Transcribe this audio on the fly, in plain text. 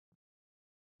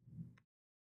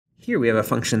Here we have a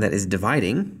function that is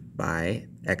dividing by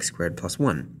x squared plus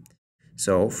 1.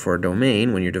 So for a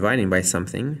domain, when you're dividing by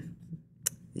something,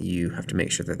 you have to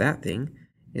make sure that that thing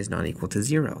is not equal to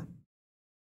 0.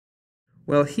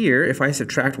 Well, here, if I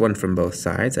subtract 1 from both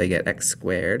sides, I get x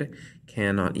squared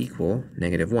cannot equal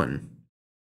negative 1.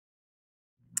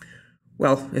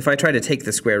 Well, if I try to take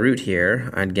the square root here,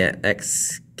 I'd get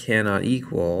x cannot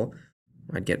equal,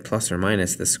 I'd get plus or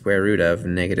minus the square root of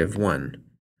negative 1.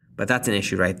 But that's an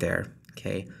issue right there,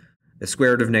 okay? The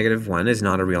square root of negative 1 is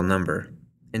not a real number.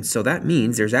 And so that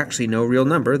means there's actually no real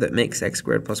number that makes x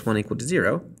squared plus 1 equal to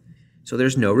 0. So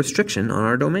there's no restriction on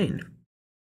our domain.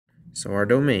 So our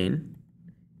domain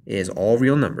is all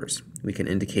real numbers. We can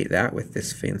indicate that with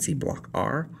this fancy block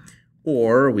R,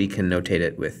 or we can notate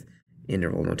it with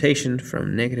interval notation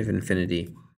from negative infinity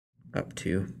up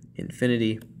to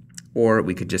infinity, or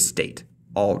we could just state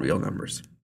all real numbers.